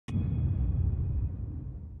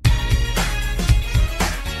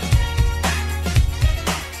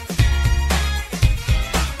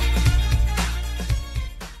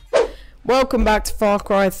Welcome back to Far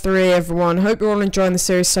Cry 3, everyone. Hope you're all enjoying the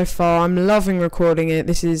series so far. I'm loving recording it.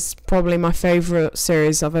 This is probably my favourite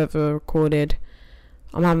series I've ever recorded.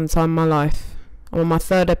 I'm having the time of my life. I'm on my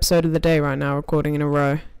third episode of the day right now, recording in a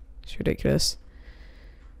row. It's ridiculous.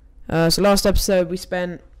 So last episode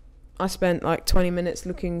I spent like 20 minutes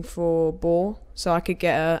looking for boar so I could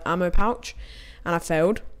get an ammo pouch, and I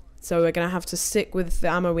failed. So we're going to have to stick with the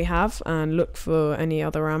ammo we have and look for any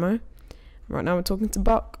other ammo. Right now we're talking to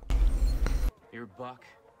Buck. You're Buck?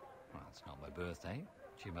 Well, it's not my birthday.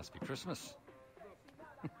 She must be Christmas.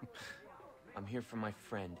 I'm here for my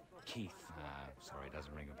friend, Keith. Sorry, it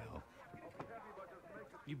doesn't ring a bell.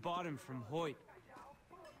 You bought him from Hoyt.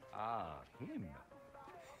 Ah, him.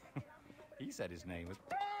 He said his name was...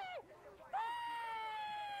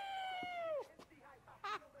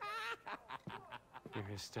 You're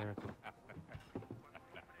hysterical.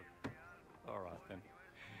 All right, then.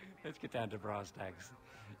 Let's get down to brass tacks.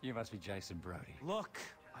 You must be Jason Brody. Look,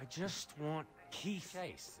 I just want Keith.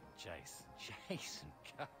 Jason.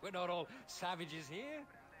 We're not all savages here.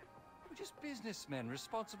 We're just businessmen,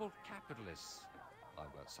 responsible capitalists.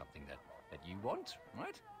 I've got something that you want,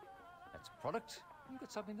 right? That's a product. You've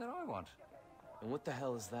got something that I want. And what the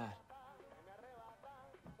hell is that?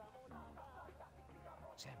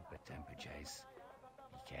 Temper, Jace.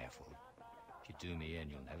 Be careful. If you do me in,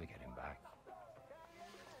 you'll never get him back.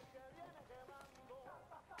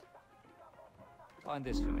 Find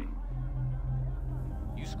this for me.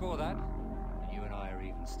 You score that, and you and I are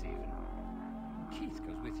even, Stephen. Keith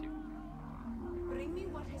goes with you. Bring me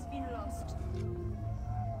what has been lost.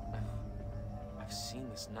 I've seen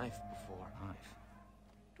this knife before. Knife?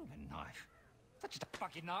 What do you mean knife? It's not just a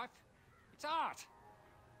fucking knife. It's art.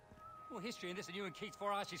 More history in this than you and Keith's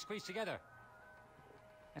 4 arches squeezed together.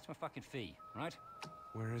 That's my fucking fee, right?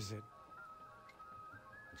 Where is it?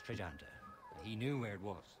 It's treasure hunter. He knew where it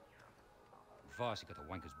was. First, he got the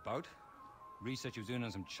wanker's boat. Research he was doing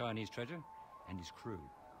on some Chinese treasure, and his crew.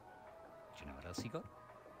 Do you know what else he got?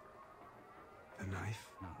 The knife?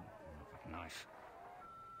 No, not a fucking knife.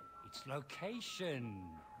 It's location.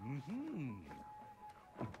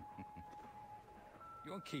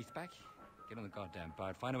 You want Keith back? Get on the goddamn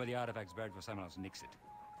boat. Find out where the artifact's buried before someone else nicks it.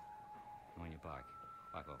 I'm on your bike.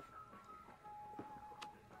 Bike off.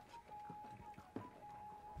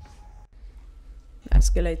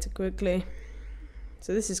 Escalated quickly.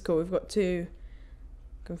 So this is cool. We've got two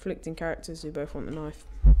conflicting characters who both want the knife.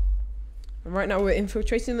 And right now we're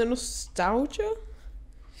infiltrating the nostalgia.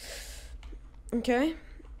 Okay.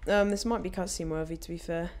 This might be cutscene worthy, to be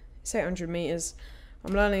fair. It's 800 meters.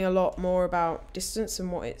 I'm learning a lot more about distance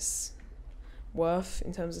and what it's worth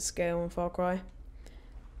in terms of scale on Far Cry.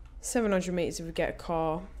 700 meters, if we get a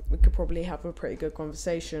car, we could probably have a pretty good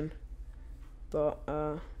conversation. But,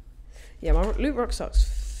 yeah, my loot rucksack's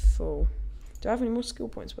full. Do I have any more skill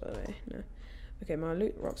points, by the way? No. Okay, my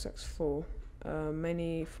loot rucksack's full.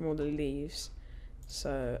 Mainly from all the leaves.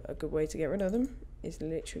 So a good way to get rid of them is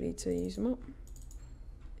literally to use them up.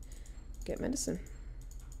 Get medicine.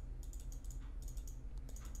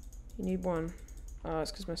 You need one. Oh,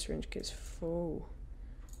 it's because my syringe kit's full.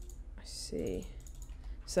 I see.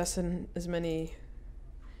 So that's as many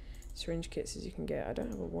syringe kits as you can get. I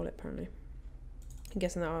don't have a wallet, apparently. I'm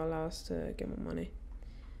guessing that will allow us to get more money.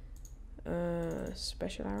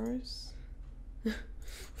 Special arrows.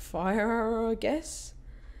 Fire arrow, I guess.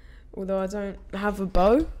 Although I don't have a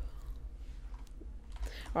bow.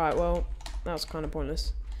 Alright, well, that was kind of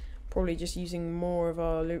pointless. Probably just using more of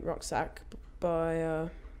our loot rucksack by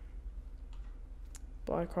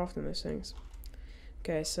crafting those things.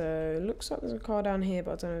 Okay, so looks like there's a car down here,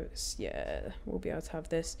 but I don't know if it's... Yeah, we'll be able to have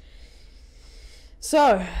this.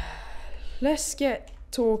 So, let's get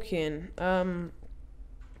talking.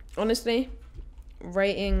 Honestly,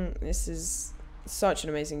 rating, this is such an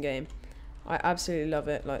amazing game. I absolutely love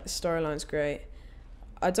it. Like, the storyline's great.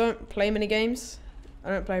 I don't play many games. I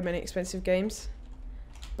don't play many expensive games.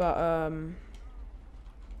 But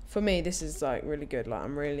for me, this is like really good. Like,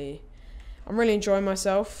 I'm really enjoying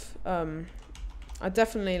myself. I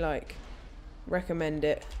definitely like recommend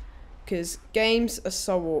it because games are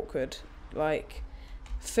so awkward. Like,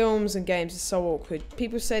 films and games are so awkward.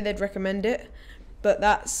 People say they'd recommend it, but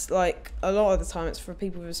that's like a lot of the time it's for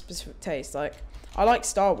people with a specific taste. Like, I like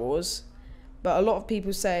Star Wars, but a lot of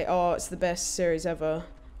people say, oh, it's the best series ever,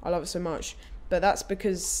 I love it so much. But that's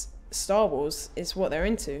because Star Wars is what they're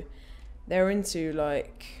into. They're into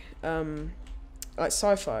like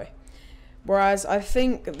sci-fi. Whereas I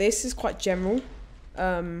think this is quite general.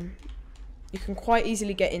 You can quite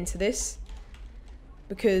easily get into this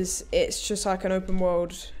because it's just like an open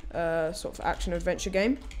world sort of action adventure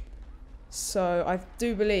game. So I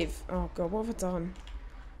do believe. Oh god, what have I done?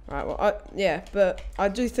 Right. Well, yeah, but I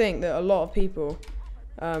do think that a lot of people,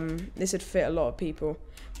 this would fit a lot of people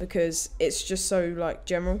because it's just so like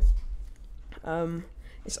general.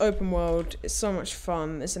 It's open world. It's so much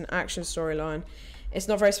fun. It's an action storyline. It's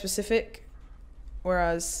not very specific.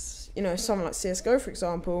 Whereas, you know, something like CS:GO, for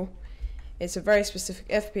example, it's a very specific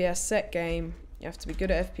FPS set game. You have to be good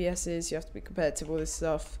at FPSs. You have to be competitive. All this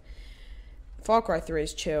stuff. Far Cry 3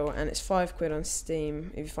 is chill, and it's £5 on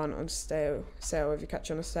Steam if you find it on sale. If you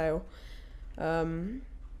catch it on a sale.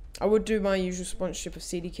 I would do my usual sponsorship of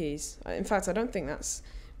CD Keys. In fact, I don't think that's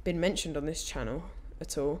been mentioned on this channel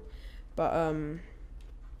at all. But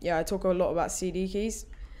yeah, I talk a lot about CD Keys,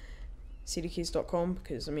 cdkeys.com,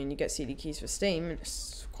 because I mean you get CD Keys for Steam and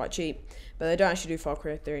it's quite cheap. But they don't actually do Far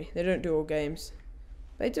Cry 3. They don't do all games.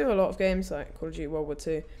 They do a lot of games like Call of Duty World War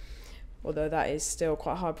 2. Although that is still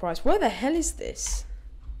quite a high price. Where the hell is this?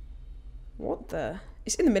 What the?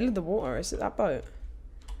 It's in the middle of the water. Is it that boat?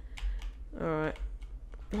 Alright.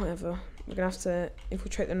 Whatever. We're going to have to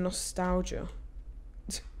infiltrate the Nostalgia.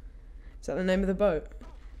 Is that the name of the boat?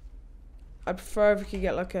 I'd prefer if we could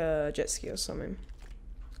get like a jet ski or something.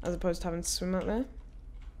 As opposed to having to swim out there.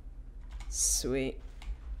 Sweet.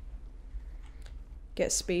 Get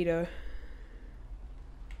Speedo.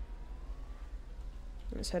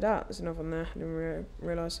 Let's head out. There's another one there. I didn't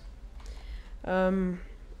realise. By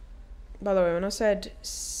the way, when I said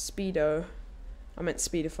Speedo, I meant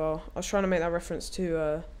Speedophile. I was trying to make that reference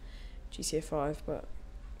to GTA 5, but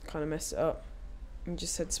kind of messed it up. And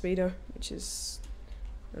just said Speedo, which is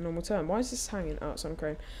a normal term. Why is this hanging? Oh, it's on a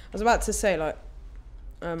crane. I was about to say, like,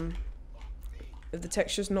 if the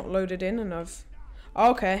texture's not loaded in and I've...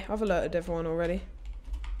 Oh, okay, I've alerted everyone already.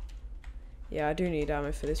 Yeah, I do need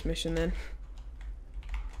ammo for this mission then.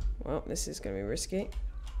 Well, this is going to be risky.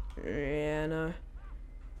 Yeah, no.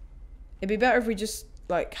 It'd be better if we just,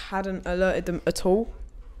 like, hadn't alerted them at all.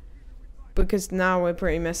 Because now we're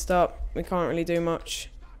pretty messed up. We can't really do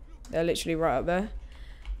much. They're literally right up there.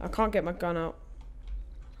 I can't get my gun out.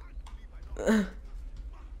 You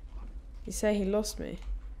say he lost me.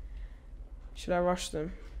 Should I rush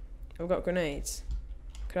them? I've got grenades.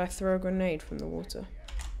 Could I throw a grenade from the water?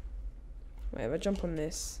 Wait, if I jump on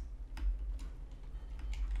this...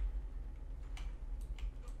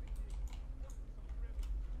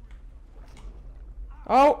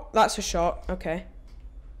 Oh, that's a shot. Okay.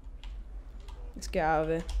 Let's get out of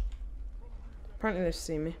here. Apparently they've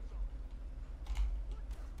seen me.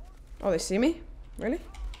 Oh, they see me? Really?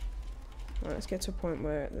 Alright, let's get to a point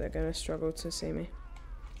where they're going to struggle to see me.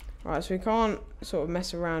 Alright, so we can't sort of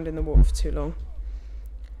mess around in the water for too long.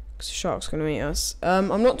 Because the shark's going to eat us.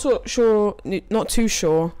 I'm not too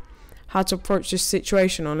sure how to approach this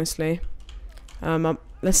situation, honestly.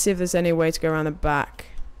 Let's see if there's any way to go around the back.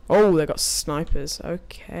 Oh, they got snipers.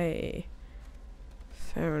 Okay.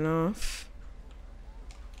 Fair enough.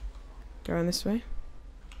 Go around this way.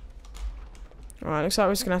 Alright, looks like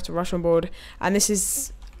we're just going to have to rush on board. And this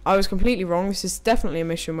is... I was completely wrong. This is definitely a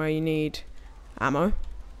mission where you need ammo.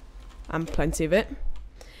 And plenty of it.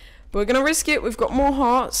 But we're going to risk it. We've got more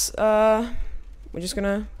hearts. We're just going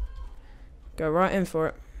to go right in for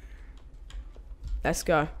it. Let's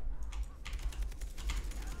go.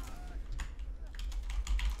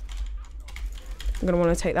 I'm going to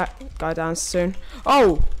want to take that guy down soon.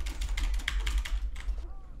 Oh!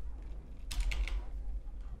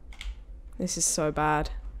 This is so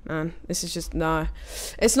bad, man. This is just, no.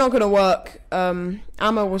 It's not going to work.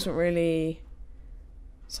 Ammo wasn't really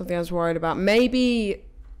something I was worried about. Maybe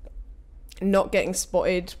not getting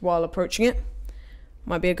spotted while approaching it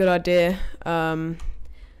might be a good idea.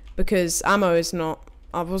 Because ammo is not...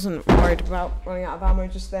 I wasn't worried about running out of ammo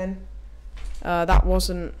just then. That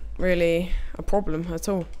wasn't really a problem at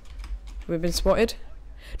all. We've been spotted.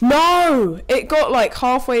 No! It got like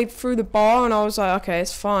halfway through the bar and I was like, okay,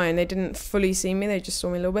 it's fine. They didn't fully see me, they just saw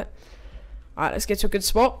me a little bit. Alright, let's get to a good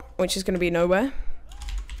spot, which is going to be nowhere.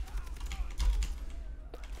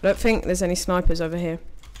 I don't think there's any snipers over here.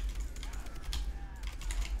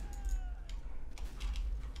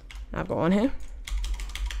 I've got one here.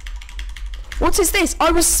 What is this?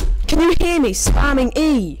 Can you hear me spamming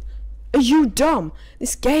E? Are you dumb?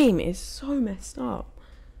 This game is so messed up.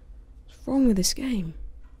 What's wrong with this game?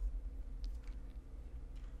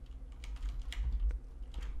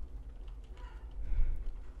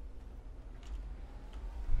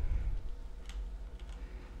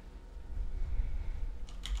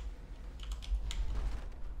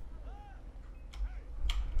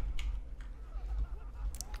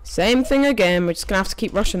 Same thing again, we're just gonna have to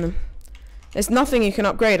keep rushing them. There's nothing you can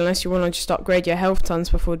upgrade unless you want to just upgrade your health tons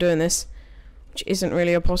before doing this. which isn't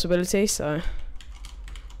really a possibility, so...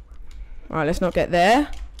 Alright, let's not get there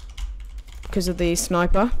because of the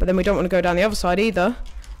sniper, but then we don't want to go down the other side either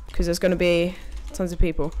because there's going to be tons of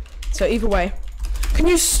people. So either way, can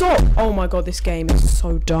you stop? Oh my god, this game is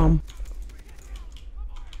so dumb.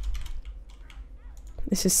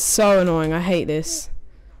 This is so annoying. I hate this.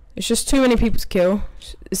 It's just too many people to kill.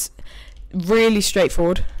 It's really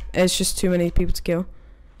straightforward. It's just too many people to kill.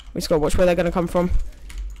 We just gotta watch where they're gonna come from.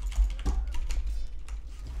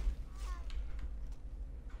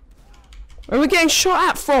 Where are we getting shot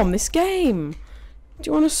at from? This game. Do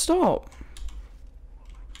you want to stop?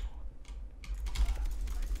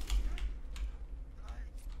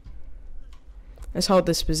 Let's hold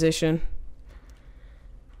this position.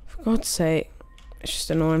 For God's sake. It's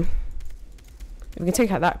just annoying. If we can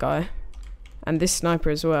take out that guy. And this sniper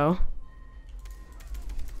as well.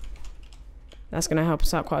 That's going to help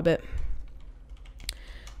us out quite a bit.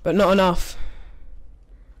 But not enough.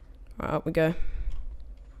 Right, up we go.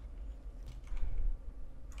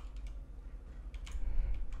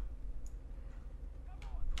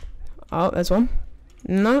 Oh, there's one.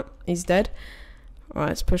 No, he's dead. Alright,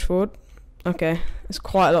 let's push forward. Okay, there's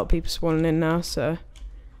quite a lot of people spawning in now, so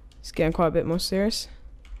it's getting quite a bit more serious.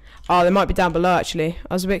 Oh, they might be down below, actually.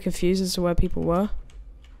 I was a bit confused as to where people were.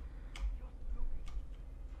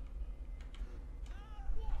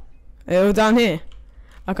 Are they all down here?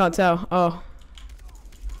 I can't tell. Oh.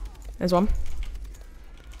 There's one.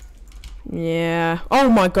 Yeah. Oh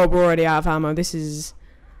my god, we're already out of ammo. This is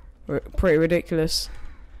pretty ridiculous.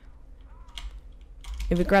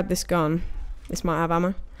 If we grab this gun, this might have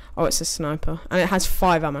ammo. Oh, it's a sniper. And it has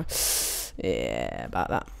 5 ammo. Yeah, about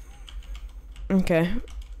that. Okay.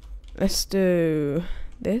 Let's do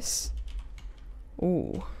this.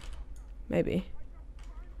 Ooh. Maybe.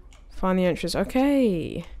 Find the entrance.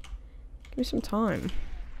 Okay. Give me some time.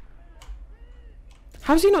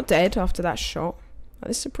 How's he not dead after that shot? Like,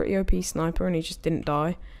 this is a pretty OP sniper and he just didn't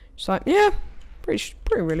die. Just like, yeah. Pretty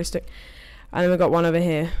realistic. And then we got one over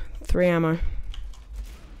here. 3 ammo.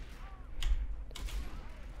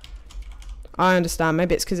 I understand.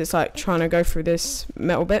 Maybe it's because it's like trying to go through this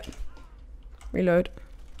metal bit. Reload.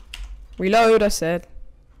 Reload, I said.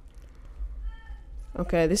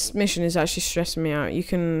 Okay, this mission is actually stressing me out. You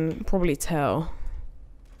can probably tell.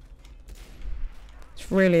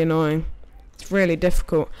 It's really annoying. It's really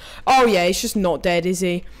difficult. Oh yeah, he's just not dead, is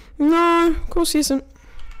he? No, of course he isn't.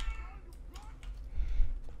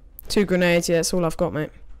 2 grenades, yeah, that's all I've got,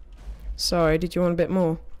 mate. Sorry, did you want a bit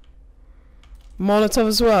more? Molotov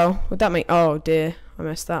as well. Would that make... Oh dear, I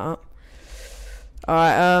messed that up.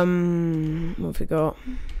 Alright, what have we got?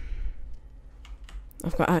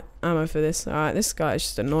 I've got ammo for this. Alright, this guy is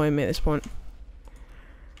just annoying me at this point.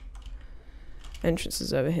 Entrance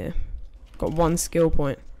is over here. Got 1 skill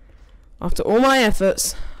point. After all my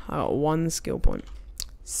efforts, I got 1 skill point.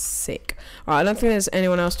 Sick. Alright, I don't think there's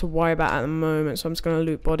anyone else to worry about at the moment, so I'm just going to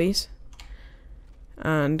loot bodies.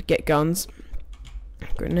 And get guns.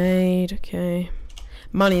 Grenade, okay.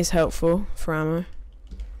 Money is helpful for ammo.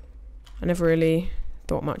 I never really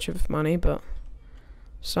thought much of money, but I'm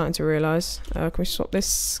starting to realise. Can we swap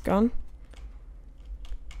this gun?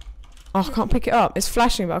 Oh, I can't pick it up. It's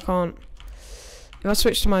flashing, but I can't. If I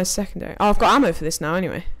switch to my secondary... Oh, I've got ammo for this now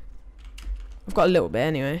anyway. I've got a little bit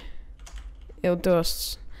anyway. It'll do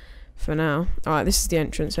us for now. Alright, this is the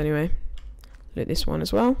entrance anyway. Loot this one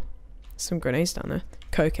as well. Some grenades down there.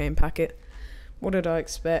 Cocaine packet. What did I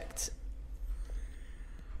expect?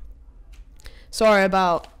 Sorry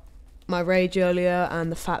about my rage earlier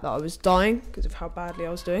and the fact that I was dying because of how badly I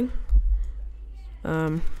was doing.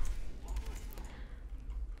 That's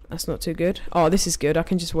not too good. Oh, this is good. I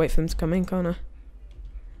can just wait for them to come in, can't I?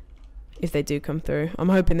 If they do come through. I'm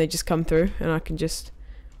hoping they just come through and I can just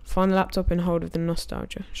find the laptop in hold of the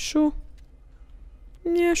nostalgia. Sure.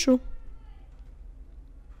 Yeah, sure.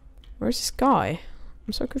 Where's this guy?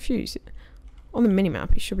 I'm so confused. On the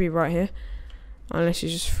minimap, he should be right here. Unless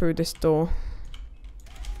he's just through this door.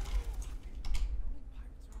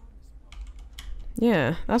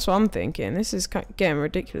 Yeah, that's what I'm thinking. This is getting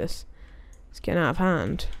ridiculous. It's getting out of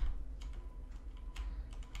hand.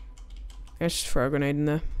 Let's just throw a grenade in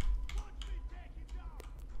there.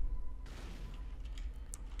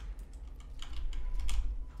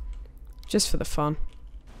 Just for the fun.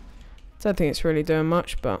 Don't think it's really doing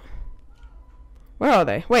much, but... Where are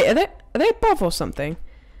they? Wait, are they above or something?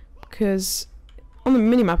 Because on the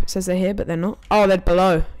minimap it says they're here, but they're not. Oh, they're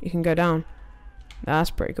below. You can go down.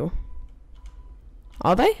 That's pretty cool.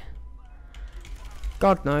 Are they?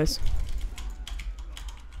 God knows.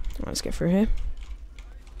 Right, let's get through here.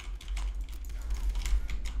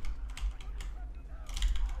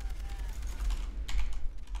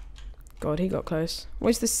 God, he got close.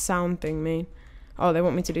 What does this sound thing mean? Oh, they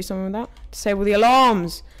want me to do something with that? Disable the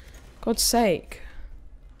alarms! God's sake.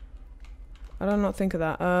 I did not think of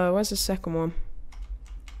that. Where's the second one?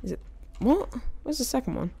 Is it... What? Where's the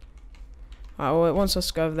second one? Oh, well, it wants us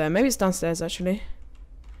to go over there. Maybe it's downstairs, actually.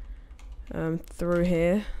 Through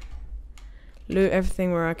here. Loot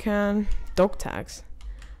everything where I can. Dog tags.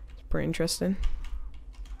 It's pretty interesting.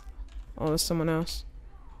 Oh, there's someone else.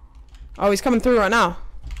 Oh, he's coming through right now.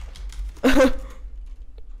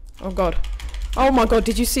 Oh, God. Oh, my God.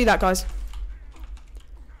 Did you see that, guys?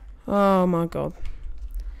 Oh, my God.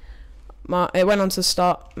 It went on to the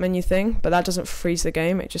start menu thing, but that doesn't freeze the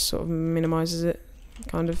game. It just sort of minimizes it,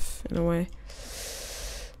 kind of, in a way.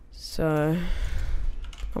 So,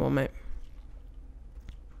 come on, mate.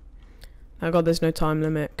 Oh God, there's no time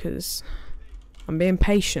limit because I'm being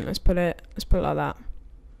patient. Let's put it like that.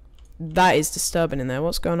 That is disturbing in there.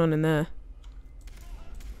 What's going on in there?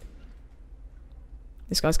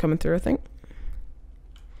 This guy's coming through, I think.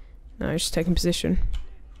 No, he's just taking position.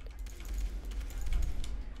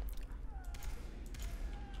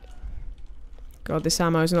 God, this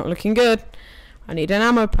ammo is not looking good. I need an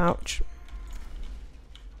ammo pouch.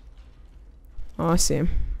 Oh, I see him. I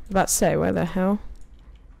was about to say, where the hell?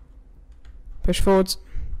 Push forwards.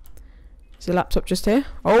 Is the laptop just here?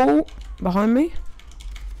 Oh, behind me.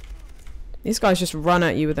 These guys just run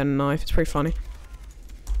at you with a knife. It's pretty funny.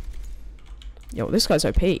 Yo, this guy's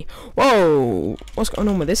OP. Whoa! What's going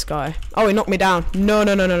on with this guy? Oh, he knocked me down. No,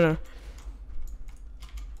 no, no, no, no.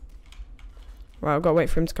 Right, I've got to wait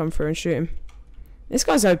for him to come through and shoot him. This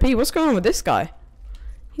guy's OP. What's going on with this guy?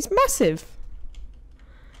 He's massive.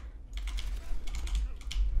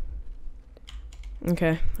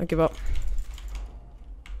 Okay, I give up.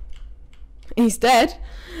 He's dead.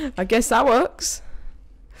 I guess that works.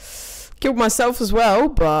 Killed myself as well,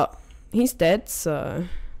 but he's dead, so...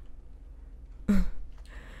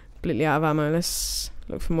 Completely out of ammo. Let's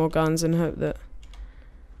look for more guns and hope that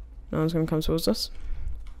no one's going to come towards us.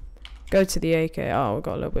 Go to the AK. Oh, we've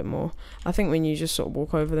got a little bit more. I think when you just sort of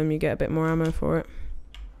walk over them, you get a bit more ammo for it.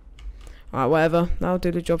 Alright, whatever. That'll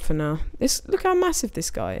do the job for now. Look how massive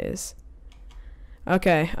this guy is.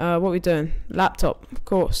 Okay, what are we doing? Laptop, of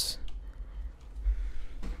course.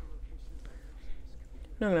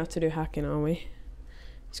 Not going to have to do hacking, are we?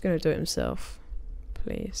 He's going to do it himself.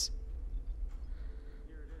 Please.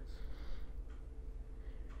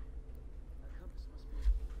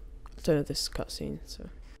 I don't know if this is a cutscene, so...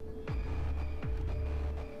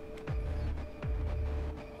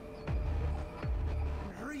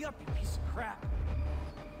 Hurry up, you piece of crap!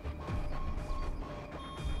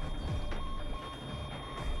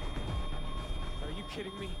 Are you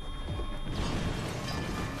kidding me?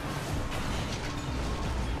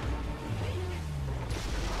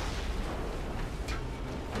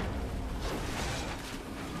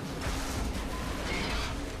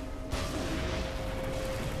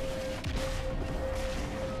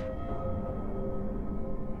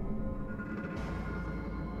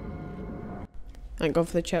 Thank God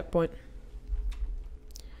for the checkpoint.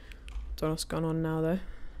 Don't know what's going on now though.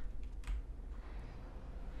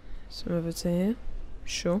 Some over to here.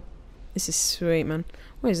 Sure. This is sweet, man.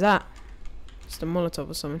 What is that? Just a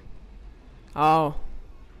Molotov or something. Oh.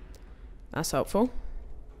 That's helpful.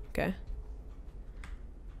 Okay.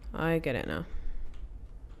 I get it now.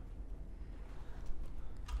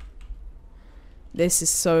 This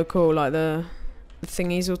is so cool, like the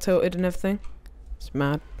thingies all tilted and everything. It's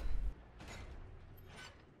mad.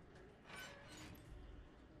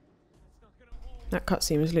 That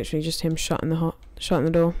cutscene was literally just him shutting the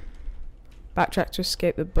door. Backtrack to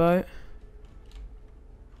escape the boat.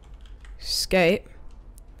 Escape?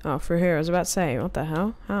 Oh, through here. I was about to say, what the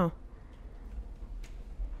hell? How?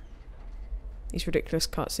 These ridiculous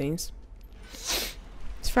cutscenes.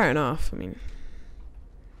 It's fair enough. I mean,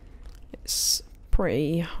 it's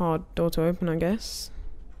pretty hard door to open, I guess.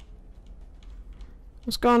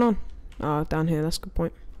 What's going on? Oh, down here. That's a good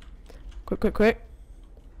point. Quick, quick, quick.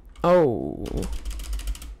 Oh.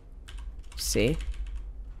 See?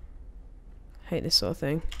 Hate this sort of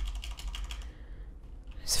thing.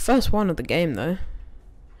 It's the first one of the game though.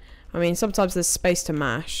 I mean, sometimes there's space to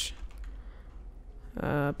mash.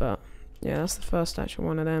 But yeah, that's the first actual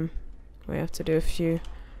one of them. We have to do a few.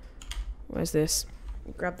 Where's this?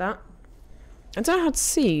 Grab that. I don't know how to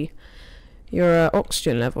see your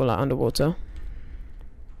oxygen level like underwater.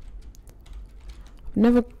 I've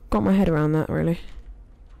never got my head around that really.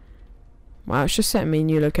 Wow, it's just setting me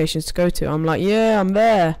new locations to go to. I'm like, yeah, I'm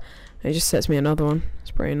there. And it just sets me another one. It's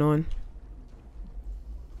pretty annoying.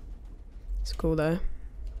 It's cool though.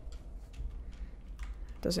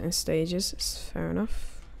 Does it in stages. It's fair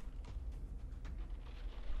enough.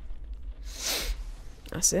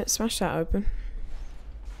 That's it. Smash that open.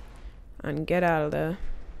 And get out of there.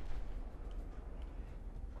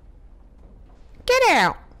 Get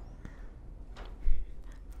out!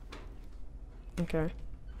 Okay.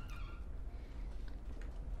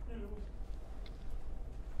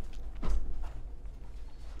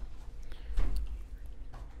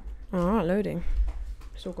 Alright, loading.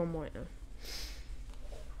 It's all gone white now.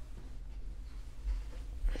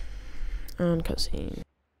 And cutscene.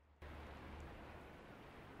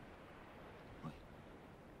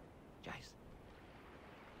 Jace.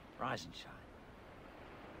 Rise and shine.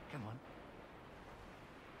 Come on.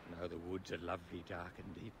 No, the woods are lovely, dark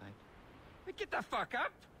and deep, mate. But get the fuck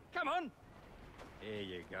up! Come on! There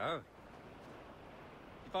you go.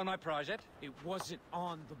 You find my prize yet? It wasn't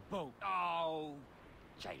on the boat. Oh,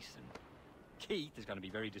 Jason. Keith is going to be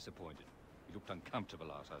very disappointed. He looked uncomfortable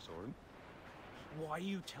last I saw him. Why are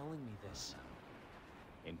you telling me this?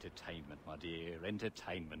 Entertainment, my dear,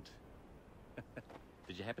 entertainment.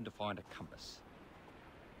 Did you happen to find a compass?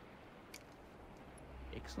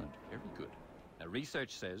 Excellent, very good. Now,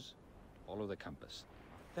 research says, follow the compass.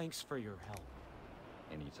 Thanks for your help.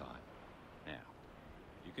 Anytime. Now,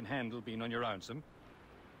 you can handle being on your own, some.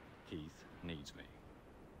 Keith needs me.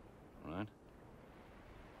 All right?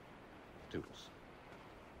 Toodles.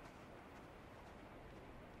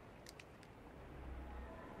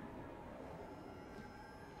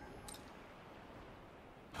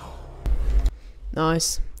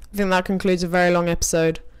 Nice. I think that concludes a very long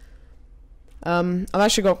episode. I've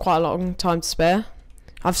actually got quite a long time to spare.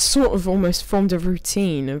 I've sort of almost formed a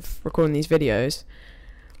routine of recording these videos.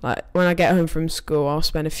 Like, when I get home from school, I'll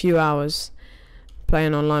spend a few hours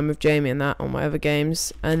playing online with Jamie and that on my other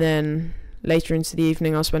games, and then later into the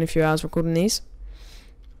evening I'll spend a few hours recording these.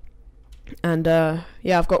 And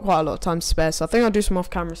yeah, I've got quite a lot of time to spare, so I think I'll do some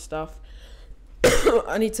off-camera stuff.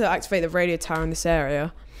 I need to activate the radio tower in this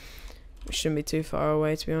area, which shouldn't be too far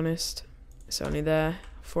away, to be honest. It's only there,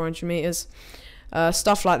 400 meters.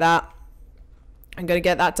 Stuff like that. I'm going to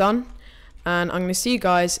get that done, and I'm going to see you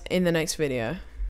guys in the next video.